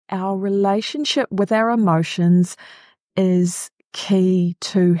our relationship with our emotions is key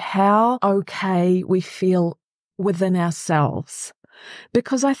to how okay we feel within ourselves.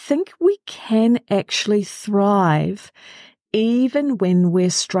 Because I think we can actually thrive even when we're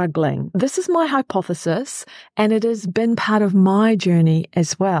struggling. This is my hypothesis, and it has been part of my journey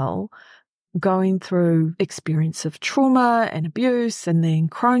as well, going through experience of trauma and abuse and then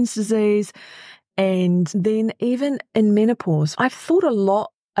Crohn's disease. And then even in menopause, I've thought a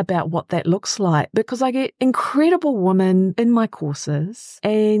lot about what that looks like because I get incredible women in my courses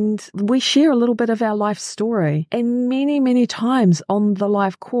and we share a little bit of our life story. And many, many times on the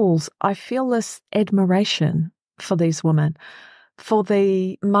live calls, I feel this admiration for these women, for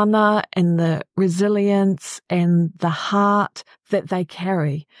the mana and the resilience and the heart that they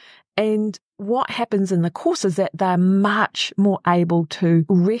carry. And what happens in the course is that they're much more able to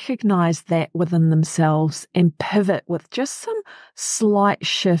recognize that within themselves and pivot with just some slight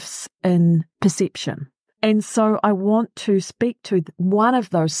shifts in perception. And so I want to speak to one of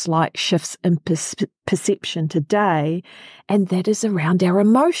those slight shifts in perception today, and that is around our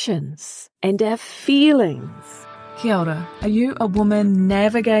emotions and our feelings. Kia ora. Are you a woman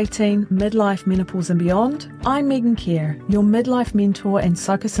navigating midlife, menopause and beyond? I'm Megan Kerr, your midlife mentor and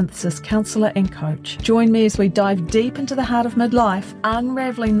psychosynthesis counsellor and coach. Join me as we dive deep into the heart of midlife,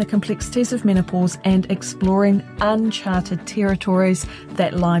 unravelling the complexities of menopause and exploring uncharted territories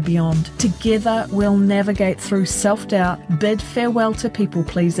that lie beyond. Together, we'll navigate through self-doubt, bid farewell to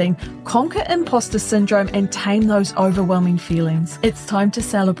people-pleasing, conquer imposter syndrome and tame those overwhelming feelings. It's time to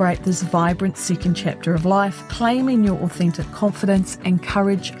celebrate this vibrant second chapter of life, claiming your authentic confidence and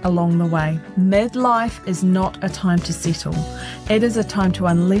courage along the way. Midlife is not a time to settle. It is a time to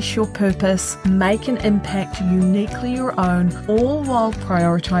unleash your purpose, make an impact uniquely your own, all while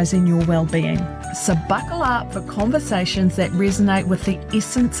prioritizing your well-being. So buckle up for conversations that resonate with the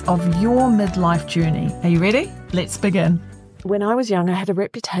essence of your midlife journey. Are you ready? Let's begin. When I was young, I had a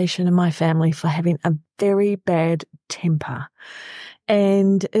reputation in my family for having a very bad temper.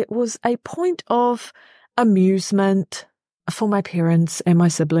 And it was a point of amusement for my parents and my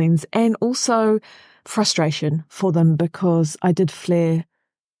siblings, and also frustration for them because I did flare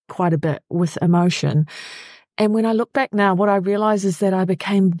quite a bit with emotion. And when I look back now, what I realize is that I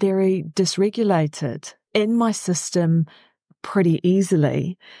became very dysregulated in my system pretty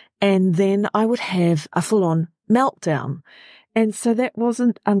easily. And then I would have a full-on meltdown. And so that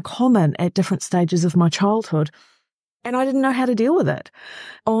wasn't uncommon at different stages of my childhood. And I didn't know how to deal with it.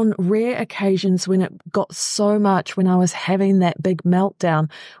 On rare occasions when it got so much, when I was having that big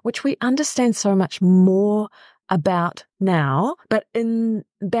meltdown, which we understand so much more about now, but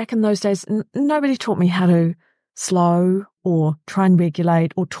back in those days, nobody taught me how to slow or try and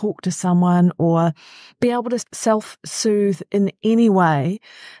regulate or talk to someone or be able to self-soothe in any way.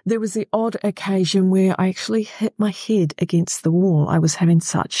 There was the odd occasion where I actually hit my head against the wall. I was having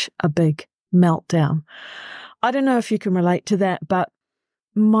such a big meltdown. I don't know if you can relate to that, but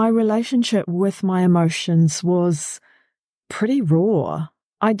my relationship with my emotions was pretty raw.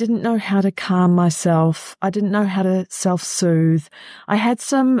 I didn't know how to calm myself. I didn't know how to self-soothe. I had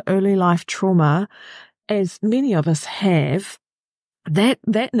some early life trauma, as many of us have. That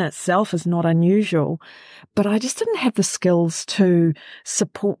in itself is not unusual, but I just didn't have the skills to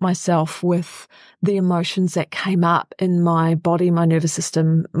support myself with the emotions that came up in my body, my nervous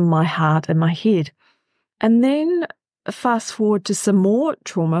system, my heart, and my head. And then fast forward to some more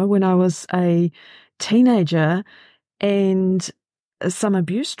trauma when I was a teenager and some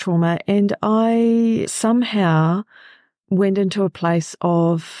abuse trauma, and I somehow went into a place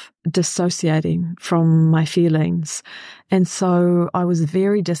of dissociating from my feelings. And so I was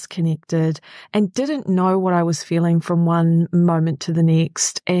very disconnected and didn't know what I was feeling from one moment to the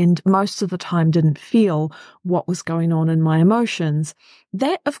next, and most of the time didn't feel what was going on in my emotions.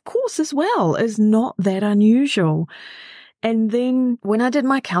 That, of course, as well, is not that unusual. And then when I did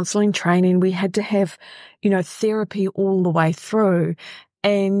my counseling training, we had to have, therapy all the way through.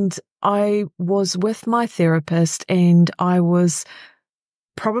 And I was with my therapist and I was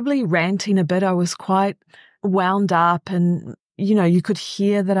probably ranting a bit. I was quite wound up and, you could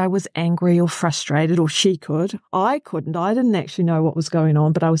hear that I was angry or frustrated, or she could. I couldn't. I didn't actually know what was going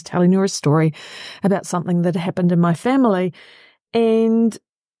on, but I was telling her a story about something that happened in my family. And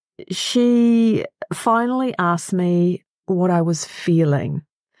she finally asked me what I was feeling.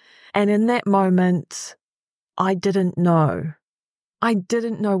 And in that moment, I didn't know. I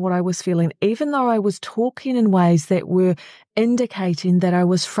didn't know what I was feeling, even though I was talking in ways that were indicating that I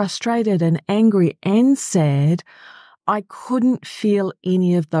was frustrated and angry and sad. I couldn't feel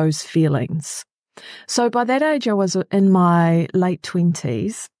any of those feelings. So by that age, I was in my late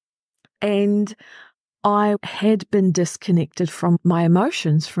 20s, And I had been disconnected from my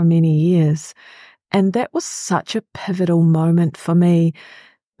emotions for many years. And that was such a pivotal moment for me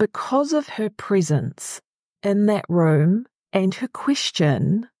because of her presence in that room and her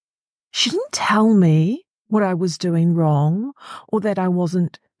question. She didn't tell me what I was doing wrong or that I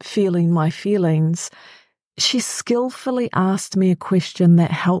wasn't feeling my feelings. She skillfully asked me a question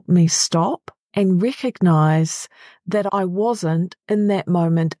that helped me stop and recognize that I wasn't in that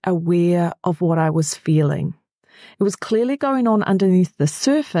moment aware of what I was feeling. It was clearly going on underneath the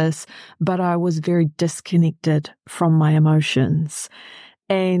surface, but I was very disconnected from my emotions.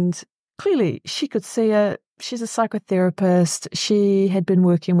 And clearly she could see it. She's a psychotherapist. She had been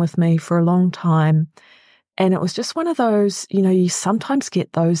working with me for a long time. And it was just one of those, you sometimes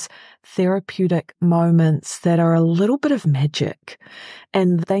get those therapeutic moments that are a little bit of magic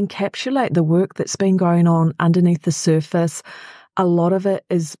and they encapsulate the work that's been going on underneath the surface. A lot of it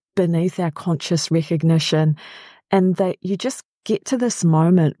is beneath our conscious recognition, and that you just get to this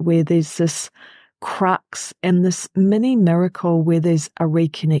moment where there's this crux and this mini miracle where there's a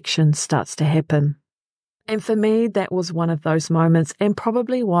reconnection starts to happen. And for me, that was one of those moments, and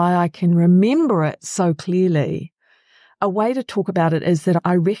probably why I can remember it so clearly. A way to talk about it is that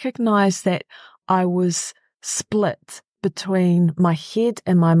I recognized that I was split between my head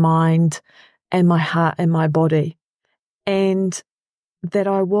and my mind and my heart and my body, and that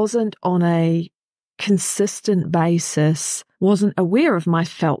I wasn't on a consistent basis, wasn't aware of my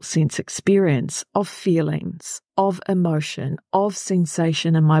felt sense experience of feelings, of emotion, of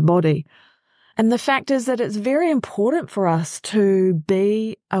sensation in my body. And the fact is that it's very important for us to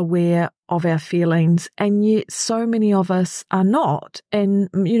be aware of our feelings, and yet so many of us are not. And,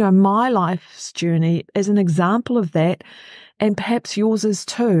 my life's journey is an example of that, and perhaps yours is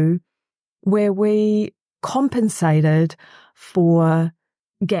too, where we compensated for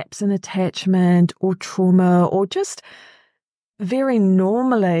gaps in attachment or trauma, or just very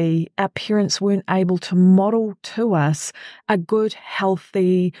normally our parents weren't able to model to us a good,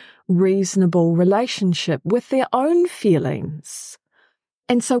 healthy, reasonable relationship with their own feelings.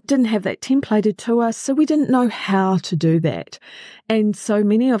 And so didn't have that templated to us, so we didn't know how to do that. And so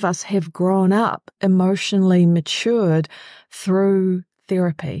many of us have grown up emotionally matured through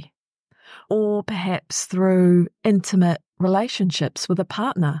therapy, or perhaps through intimate relationships with a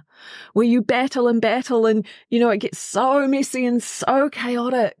partner where you battle and it gets so messy and so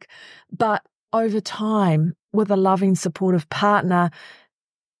chaotic. But over time, with a loving, supportive partner,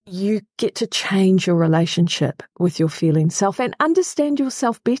 you get to change your relationship with your feeling self and understand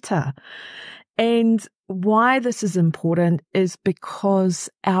yourself better. And why this is important is because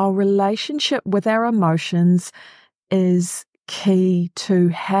our relationship with our emotions is key to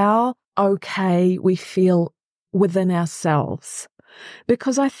how okay we feel within ourselves.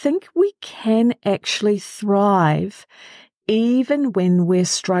 Because I think we can actually thrive even when we're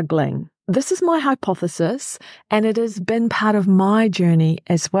struggling. This is my hypothesis, and it has been part of my journey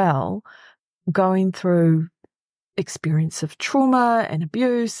as well, going through experience of trauma and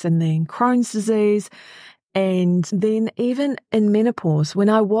abuse, and then Crohn's disease, and then even in menopause, when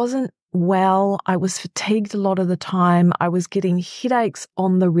I wasn't well, I was fatigued a lot of the time, I was getting headaches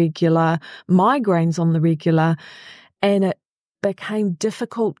on the regular, migraines on the regular, and it became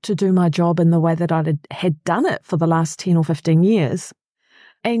difficult to do my job in the way that I had done it for the last 10 or 15 years.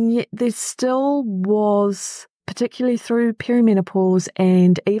 And yet there still was, particularly through perimenopause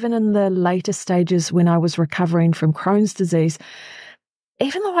and even in the later stages when I was recovering from Crohn's disease,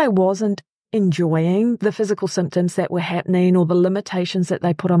 even though I wasn't enjoying the physical symptoms that were happening or the limitations that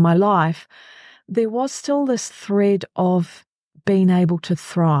they put on my life, there was still this thread of being able to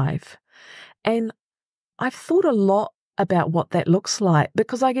thrive. And I've thought a lot about what that looks like,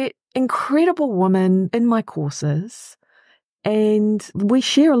 because I get incredible women in my courses and we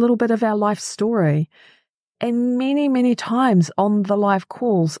share a little bit of our life story. And many, many times on the live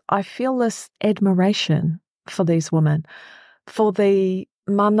calls, I feel this admiration for these women, for the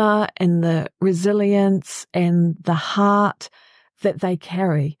mana and the resilience and the heart that they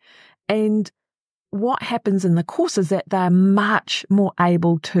carry. And what happens in the course is that they're much more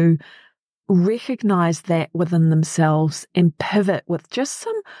able to recognize that within themselves and pivot with just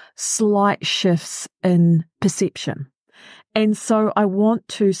some slight shifts in perception. And so I want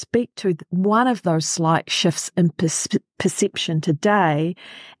to speak to one of those slight shifts in perception today,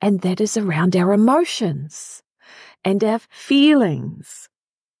 and that is around our emotions and our feelings.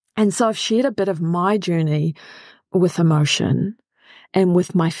 And so I've shared a bit of my journey with emotion and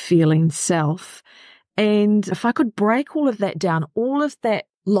with my feeling self. And if I could break all of that down, all of that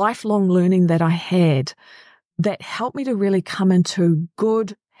lifelong learning that I had that helped me to really come into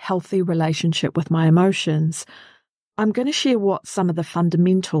good, healthy relationship with my emotions, I'm going to share what some of the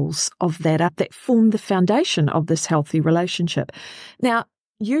fundamentals of that are that form the foundation of this healthy relationship. Now,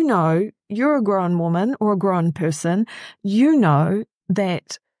 you know, you're a grown woman or a grown person. You know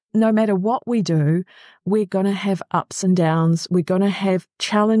that no matter what we do, we're going to have ups and downs. We're going to have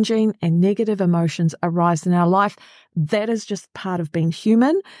challenging and negative emotions arise in our life. That is just part of being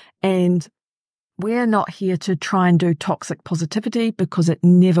human. And we're not here to try and do toxic positivity because it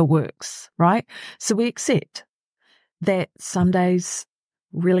never works, right? So we accept that some days,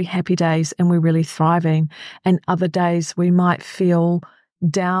 really happy days, and we're really thriving, and other days we might feel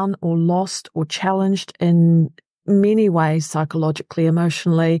down or lost or challenged in many ways, psychologically,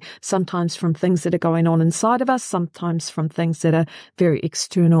 emotionally, sometimes from things that are going on inside of us, sometimes from things that are very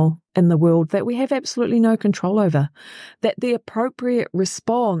external in the world that we have absolutely no control over. That the appropriate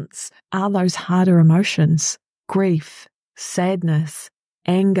response are those harder emotions: grief, sadness,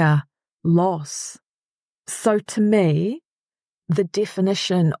 anger, loss. So to me, the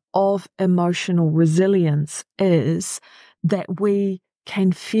definition of emotional resilience is that we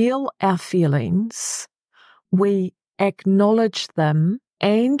can feel our feelings, we acknowledge them,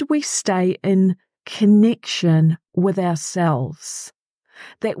 and we stay in connection with ourselves.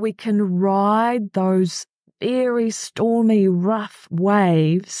 That we can ride those very stormy, rough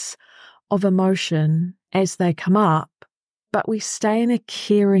waves of emotion as they come up, but we stay in a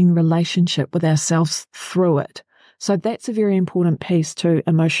caring relationship with ourselves through it. So that's a very important piece to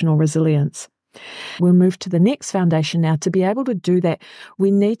emotional resilience. We'll move to the next foundation now. To be able to do that,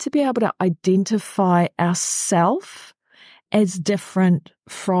 we need to be able to identify ourselves as different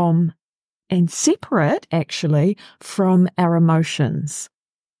from and separate, actually, from our emotions.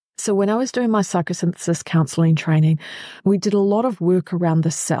 So when I was doing my psychosynthesis counseling training, we did a lot of work around the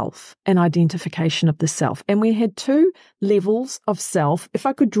self and identification of the self. And we had two levels of self. If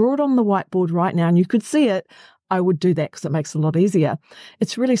I could draw it on the whiteboard right now and you could see it, I would do that because it makes it a lot easier.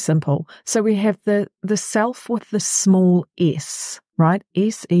 It's really simple. So we have the self with the small s, right?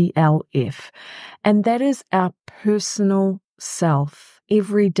 S-E-L-F. And that is our personal self,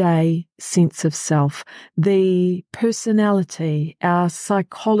 everyday sense of self, the personality, our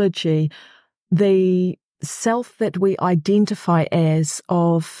psychology, the self that we identify as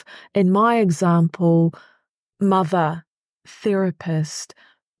of, in my example, mother, therapist,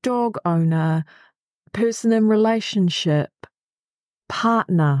 dog owner, person in relationship,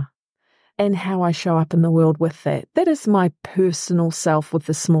 partner, and how I show up in the world with that. That is my personal self with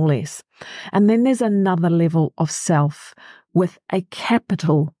the small s. And then there's another level of self with a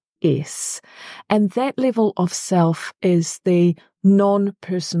capital S. And that level of self is the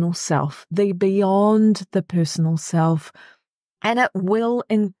non-personal self, the beyond the personal self. And it will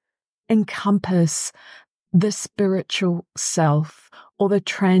encompass the spiritual self or the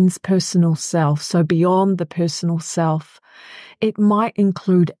transpersonal self, so beyond the personal self. It might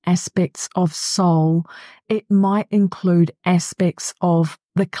include aspects of soul. It might include aspects of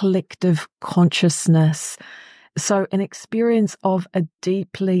the collective consciousness. So an experience of a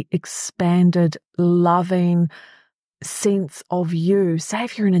deeply expanded, loving sense of you. Say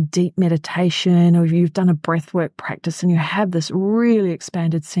if you're in a deep meditation or you've done a breathwork practice and you have this really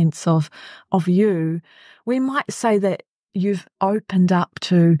expanded sense of you, we might say that you've opened up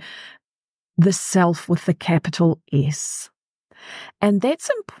to the self with the capital S. And that's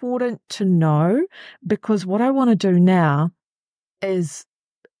important to know, because what I want to do now is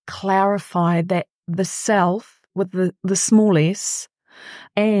clarify that the self with the small s,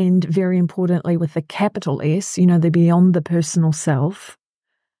 and very importantly with the capital S, the beyond the personal self,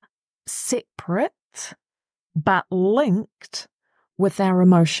 separate but linked with our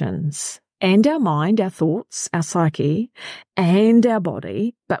emotions and our mind, our thoughts, our psyche, and our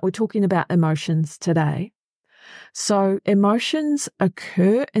body. But we're talking about emotions today. So emotions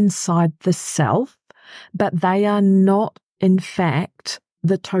occur inside the self, but they are not, in fact,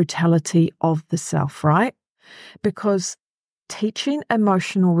 the totality of the self, right? Because teaching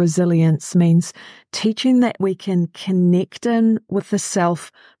emotional resilience means teaching that we can connect in with the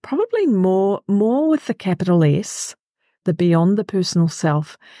self, probably more with the capital S, the beyond the personal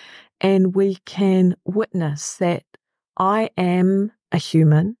self, and we can witness that I am a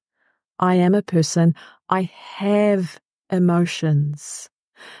human, I am a person, I have emotions.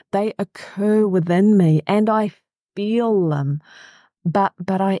 They occur within me and I feel them,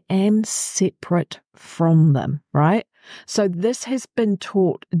 but I am separate from them, right? So this has been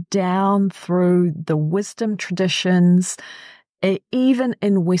taught down through the wisdom traditions, even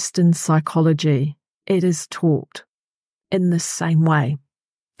in Western psychology, it is taught in the same way.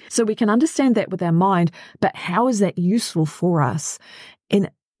 So we can understand that with our mind, but how is that useful for us in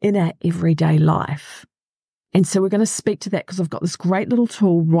in our everyday life. And so we're going to speak to that because I've got this great little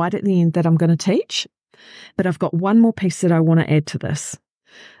tool right at the end that I'm going to teach. But I've got one more piece that I want to add to this.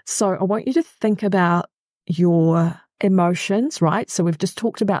 So I want you to think about your emotions, right? So we've just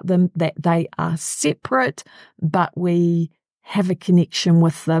talked about them, that they are separate, but we have a connection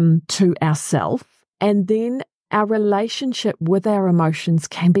with them to ourselves. And then our relationship with our emotions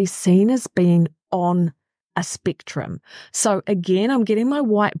can be seen as being on a spectrum. So again, I'm getting my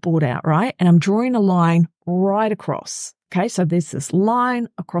whiteboard out, right? And I'm drawing a line right across. Okay, so there's this line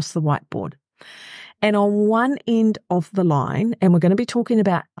across the whiteboard. And on one end of the line, and we're going to be talking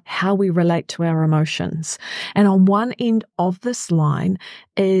about how we relate to our emotions. And on one end of this line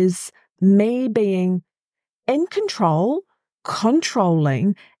is me being in control,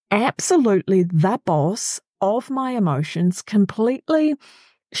 controlling, absolutely the boss of my emotions, completely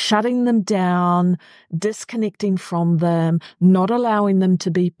shutting them down, disconnecting from them, not allowing them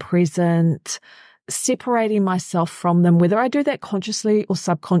to be present, separating myself from them, whether I do that consciously or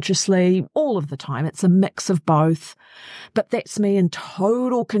subconsciously, all of the time. It's a mix of both, but that's me in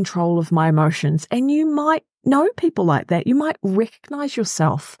total control of my emotions. And you might know people like that. You might recognize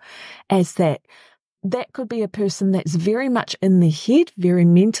yourself as that. That could be a person that's very much in the head, very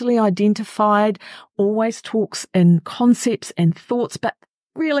mentally identified, always talks in concepts and thoughts, but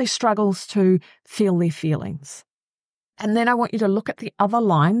really struggles to feel their feelings. And then I want you to look at the other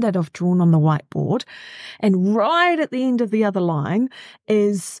line that I've drawn on the whiteboard. And right at the end of the other line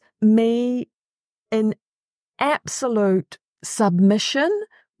is me in absolute submission,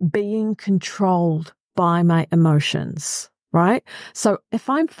 being controlled by my emotions, right? So if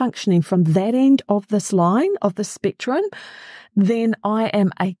I'm functioning from that end of this line, of the spectrum, then I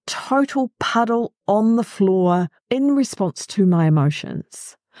am a total puddle on the floor in response to my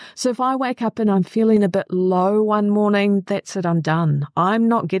emotions. So if I wake up and I'm feeling a bit low one morning, that's it, I'm done. I'm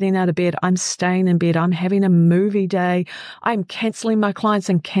not getting out of bed. I'm staying in bed. I'm having a movie day. I'm cancelling my clients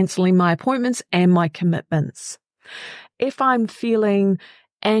and cancelling my appointments and my commitments. If I'm feeling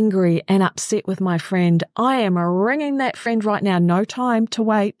angry and upset with my friend, I am ringing that friend right now. No time to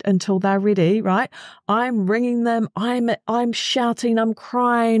wait until they're ready, right? I'm ringing them. I'm shouting. I'm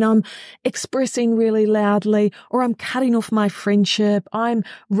crying. I'm expressing really loudly, or I'm cutting off my friendship. I'm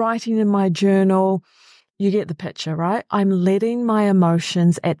writing in my journal. You get the picture, right? I'm letting my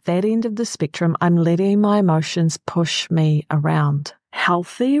emotions at that end of the spectrum. I'm letting my emotions push me around.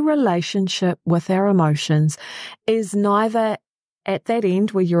 Healthy relationship with our emotions is neither at that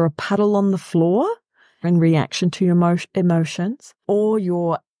end where you're a puddle on the floor in reaction to your emotions, or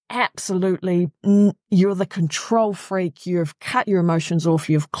you're the control freak. You've cut your emotions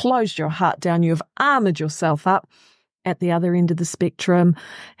off. You've closed your heart down. You've armored yourself up. At the other end of the spectrum,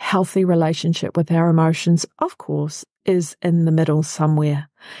 healthy relationship with our emotions, of course, is in the middle somewhere.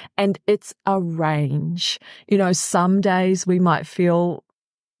 And it's a range. You know, some days we might feel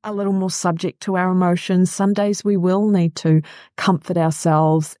a little more subject to our emotions. Some days we will need to comfort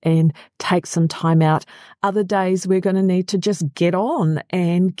ourselves and take some time out. Other days we're going to need to just get on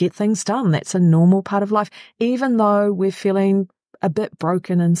and get things done. That's a normal part of life, even though we're feeling a bit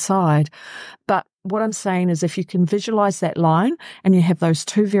broken inside. But what I'm saying is, if you can visualize that line and you have those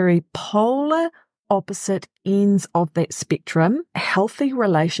two very polar opposite ends of that spectrum, a healthy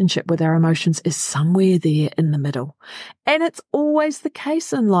relationship with our emotions is somewhere there in the middle. And it's always the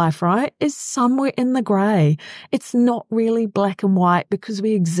case in life, right? Is somewhere in the grey. It's not really black and white because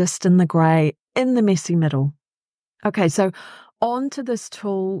we exist in the grey, in the messy middle. Okay, so on to this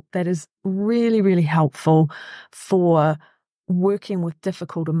tool that is really, really helpful for working with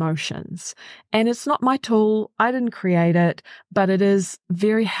difficult emotions. And it's not my tool. I didn't create it, but it is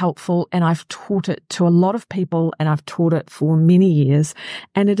very helpful. And I've taught it to a lot of people, and I've taught it for many years.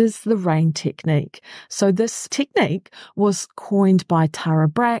 And it is the RAIN technique. So this technique was coined by Tara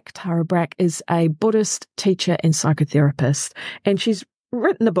Brach. Tara Brach is a Buddhist teacher and psychotherapist, and she's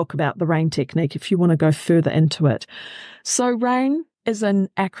written a book about the RAIN technique if you want to go further into it. So RAIN is an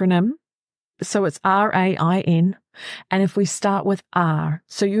acronym. So it's RAIN. And if we start with R,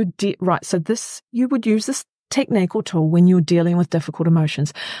 so you would use this technique or tool when you're dealing with difficult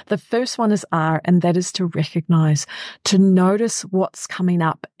emotions. The first one is R, and that is to recognize, to notice what's coming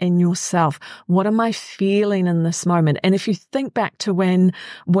up in yourself. What am I feeling in this moment? And if you think back to when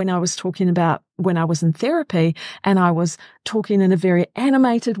I was talking about when I was in therapy and I was talking in a very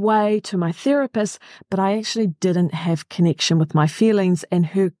animated way to my therapist, but I actually didn't have connection with my feelings, and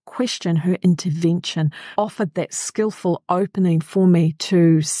her question, her intervention offered that skillful opening for me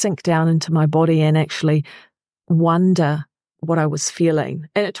to sink down into my body and actually wonder what I was feeling.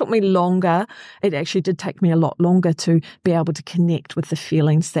 And it took me longer. It actually did take me a lot longer to be able to connect with the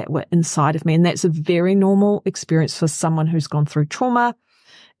feelings that were inside of me. And that's a very normal experience for someone who's gone through trauma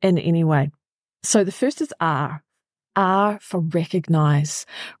in any way. So the first is R. R for recognize.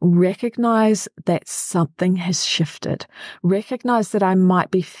 Recognize that something has shifted. Recognize that I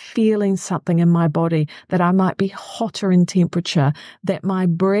might be feeling something in my body, that I might be hotter in temperature, that my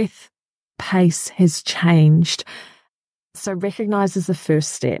breath pace has changed. So recognize is the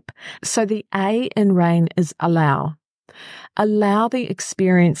first step. So the A in RAIN is allow. Allow the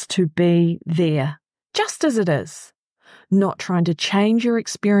experience to be there, just as it is. Not trying to change your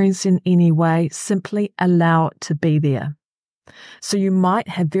experience in any way, simply allow it to be there. So you might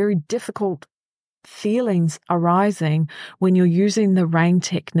have very difficult feelings arising when you're using the RAIN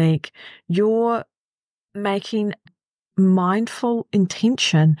technique. You're making mindful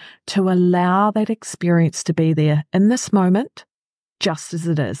intention to allow that experience to be there in this moment, just as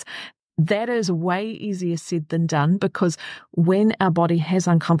it is. That is way easier said than done, because when our body has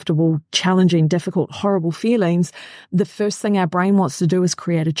uncomfortable, challenging, difficult, horrible feelings, the first thing our brain wants to do is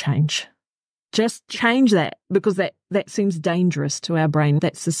create a change. Just change that, because that seems dangerous to our brain.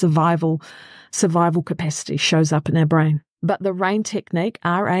 That's the survival capacity shows up in our brain. But the RAIN technique,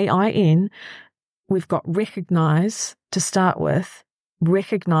 RAIN, we've got recognize to start with.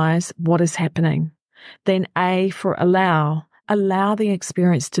 Recognize what is happening. Then A for allow. Allow the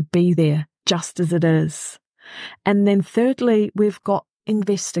experience to be there just as it is. And then thirdly, we've got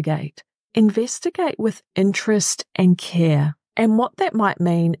investigate. Investigate with interest and care. And what that might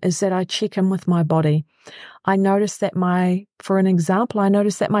mean is that I check in with my body. I notice that for an example, I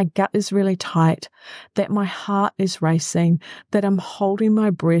notice that my gut is really tight, that my heart is racing, that I'm holding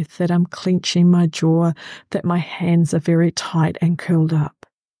my breath, that I'm clenching my jaw, that my hands are very tight and curled up.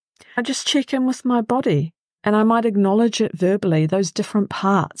 I just check in with my body. And I might acknowledge it verbally, those different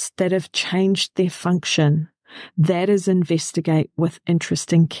parts that have changed their function. That is investigate with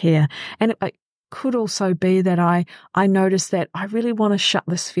interest and care. And it could also be that I notice that I really want to shut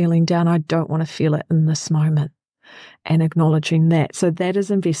this feeling down. I don't want to feel it in this moment, and acknowledging that. So that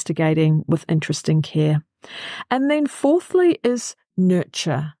is investigating with interest and care. And then fourthly is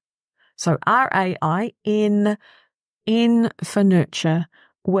nurture. So RAIN, N for nurture,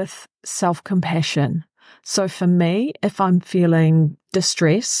 with self-compassion. So for me, if I'm feeling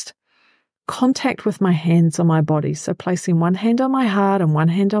distressed, contact with my hands on my body. So placing one hand on my heart and one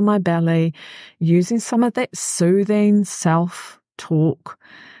hand on my belly, using some of that soothing self-talk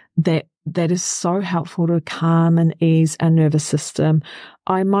that is so helpful to calm and ease our nervous system.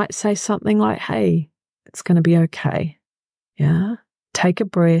 I might say something like, hey, it's going to be okay. Yeah. Take a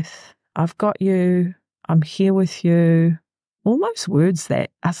breath. I've got you. I'm here with you. All those words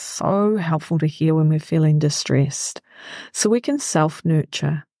that are so helpful to hear when we're feeling distressed. So we can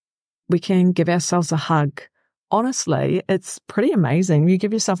self-nurture. We can give ourselves a hug. Honestly, it's pretty amazing. You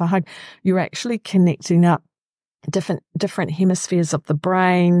give yourself a hug, you're actually connecting up different hemispheres of the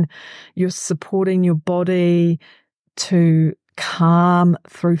brain. You're supporting your body to calm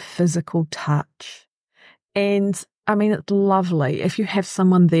through physical touch. And I mean, it's lovely if you have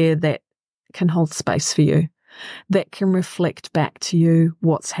someone there that can hold space for you, that can reflect back to you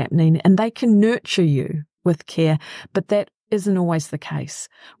what's happening, and they can nurture you with care. But that isn't always the case.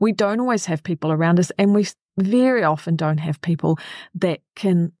 We don't always have people around us, and we very often don't have people that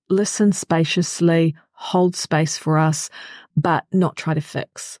can listen spaciously, hold space for us, but not try to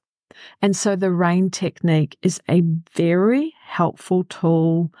fix. And so the RAIN technique is a very helpful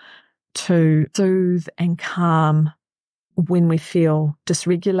tool to soothe and calm when we feel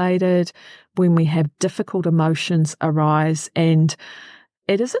dysregulated, when we have difficult emotions arise. And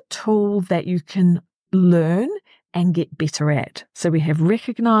it is a tool that you can learn and get better at. So we have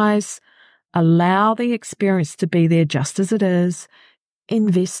recognize, allow the experience to be there just as it is,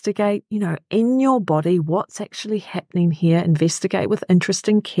 investigate, in your body, what's actually happening here, investigate with interest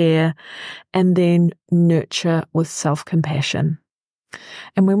and care, and then nurture with self-compassion.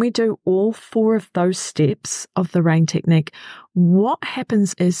 And when we do all four of those steps of the RAIN technique, what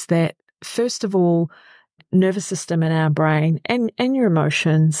happens is that, first of all, nervous system in our brain and your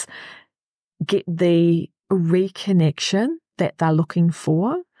emotions get the reconnection that they're looking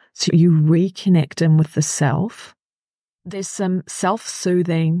for. So you reconnect them with the self. There's some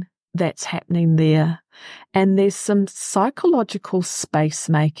self-soothing that's happening there. And there's some psychological space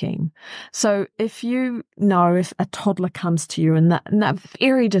making. So if if a toddler comes to you and they're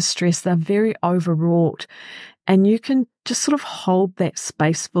very distressed, they're very overwrought, and you can just sort of hold that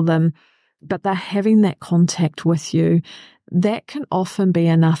space for them but they're having that contact with you, that can often be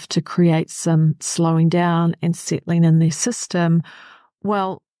enough to create some slowing down and settling in their system.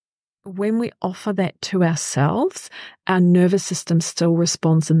 Well, when we offer that to ourselves, our nervous system still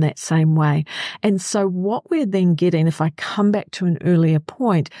responds in that same way. And so what we're then getting, if I come back to an earlier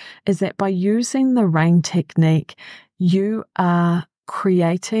point, is that by using the RAIN technique, you are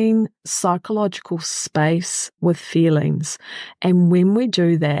creating psychological space with feelings. And when we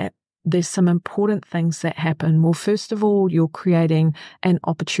do that, there's some important things that happen. Well, first of all, you're creating an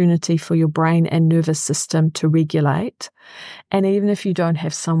opportunity for your brain and nervous system to regulate. And even if you don't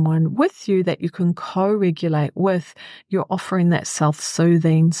have someone with you that you can co-regulate with, you're offering that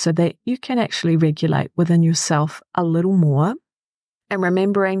self-soothing so that you can actually regulate within yourself a little more. And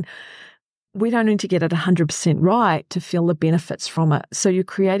remembering, we don't need to get it 100% right to feel the benefits from it. So you're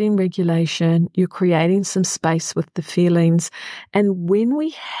creating regulation, you're creating some space with the feelings. And when we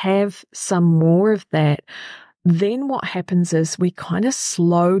have some more of that, then what happens is we kind of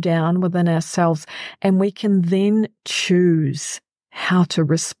slow down within ourselves and we can then choose how to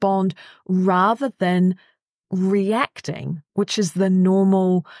respond rather than reacting, which is the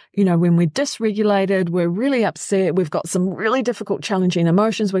normal, when we're dysregulated, we're really upset, we've got some really difficult, challenging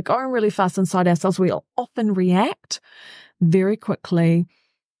emotions, we're going really fast inside ourselves, we'll often react very quickly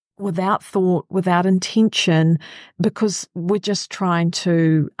without thought, without intention, because we're just trying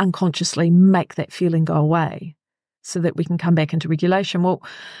to unconsciously make that feeling go away so that we can come back into regulation. Well,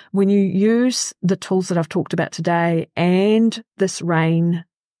 when you use the tools that I've talked about today and this RAIN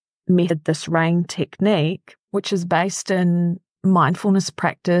method, this RAIN technique, which is based in mindfulness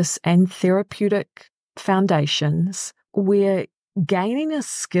practice and therapeutic foundations, we're gaining a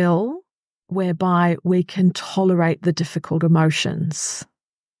skill whereby we can tolerate the difficult emotions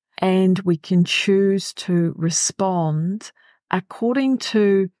and we can choose to respond according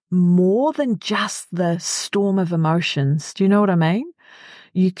to more than just the storm of emotions. Do you know what I mean?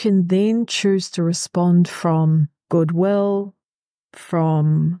 You can then choose to respond from goodwill,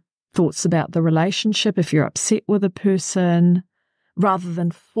 from thoughts about the relationship, if you're upset with a person, rather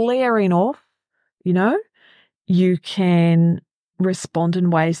than flaring off, you can respond in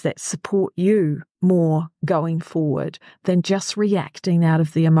ways that support you more going forward than just reacting out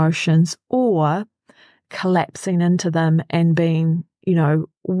of the emotions or collapsing into them and being,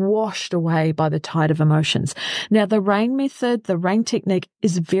 washed away by the tide of emotions. Now, the RAIN method, the RAIN technique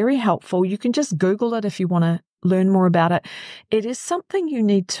is very helpful. You can just Google it if you want to learn more about it. It is something you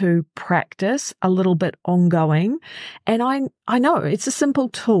need to practice a little bit ongoing. And I know it's a simple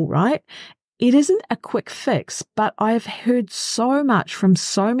tool, right? It isn't a quick fix, but I've heard so much from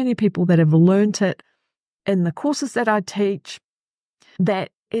so many people that have learned it in the courses that I teach that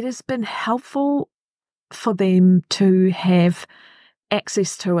it has been helpful for them to have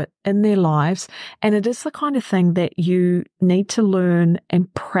access to it in their lives. And it is the kind of thing that you need to learn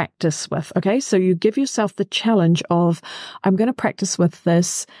and practice with. Okay. So you give yourself the challenge of, I'm going to practice with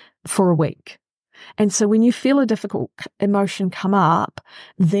this for a week. And so when you feel a difficult emotion come up,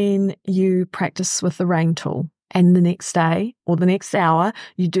 then you practice with the RAIN tool. And the next day or the next hour,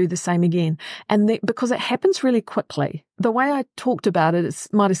 you do the same again. And because it happens really quickly. The way I talked about it, it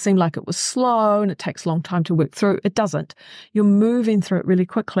might have seemed like it was slow and it takes a long time to work through. It doesn't. You're moving through it really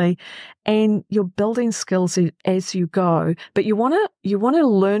quickly and you're building skills as you go. But you want to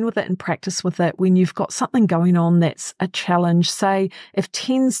learn with it and practice with it when you've got something going on that's a challenge. Say if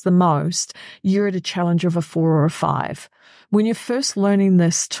 10's the most, you're at a challenge of a 4 or a 5. When you're first learning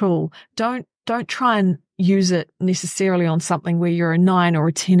this tool, don't try and use it necessarily on something where you're a 9 or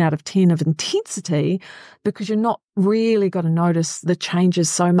a 10 out of 10 of intensity, because you're not really going to notice the changes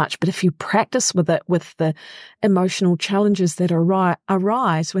so much. But if you practice with it, with the emotional challenges that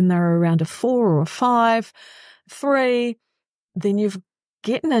arise when they're around a 4 or a 5, 3, then you've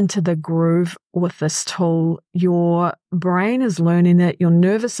getting into the groove with this tool. Your brain is learning it. Your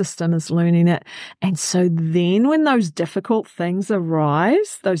nervous system is learning it. And so then when those difficult things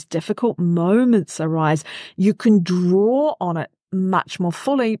arise, those difficult moments arise, you can draw on it much more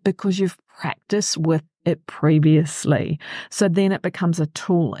fully because you've practiced with it previously. So then it becomes a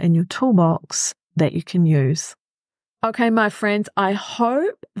tool in your toolbox that you can use. Okay, my friends, I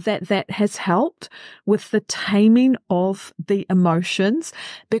hope that has helped with the taming of the emotions,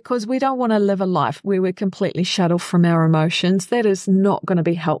 because we don't want to live a life where we're completely shut off from our emotions. That is not going to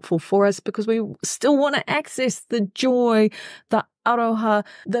be helpful for us, because we still want to access the joy, the aroha,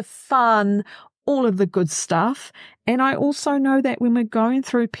 the fun, all of the good stuff. And I also know that when we're going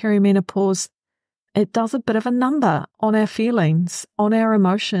through perimenopause, It does a bit of a number on our feelings, on our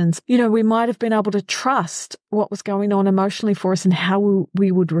emotions. You know, we might have been able to trust what was going on emotionally for us and how we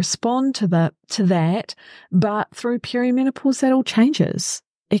would respond to that. But through perimenopause, that all changes.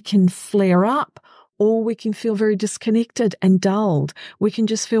 It can flare up, or we can feel very disconnected and dulled. We can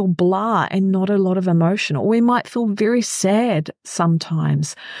just feel blah and not a lot of emotion, or we might feel very sad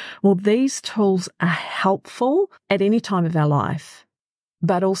sometimes. Well, these tools are helpful at any time of our life,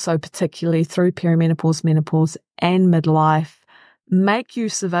 but also particularly through perimenopause, menopause, and midlife. Make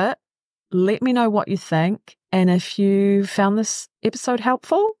use of it. Let me know what you think. And if you found this episode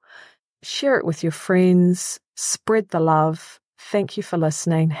helpful, share it with your friends. Spread the love. Thank you for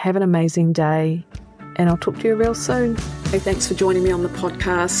listening. Have an amazing day. And I'll talk to you real soon. Hey, thanks for joining me on the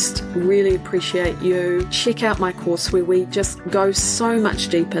podcast. Really appreciate you. Check out my course where we just go so much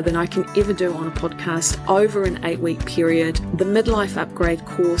deeper than I can ever do on a podcast over an 8-week period. The Midlife Upgrade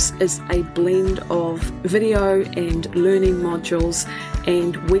course is a blend of video and learning modules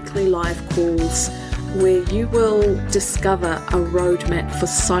and weekly live calls where you will discover a roadmap for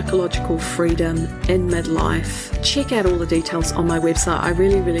psychological freedom in midlife. Check out all the details on my website. I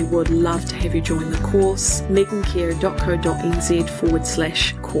really, really would love to have you join the course,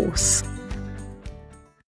 megancare.co.nz/course.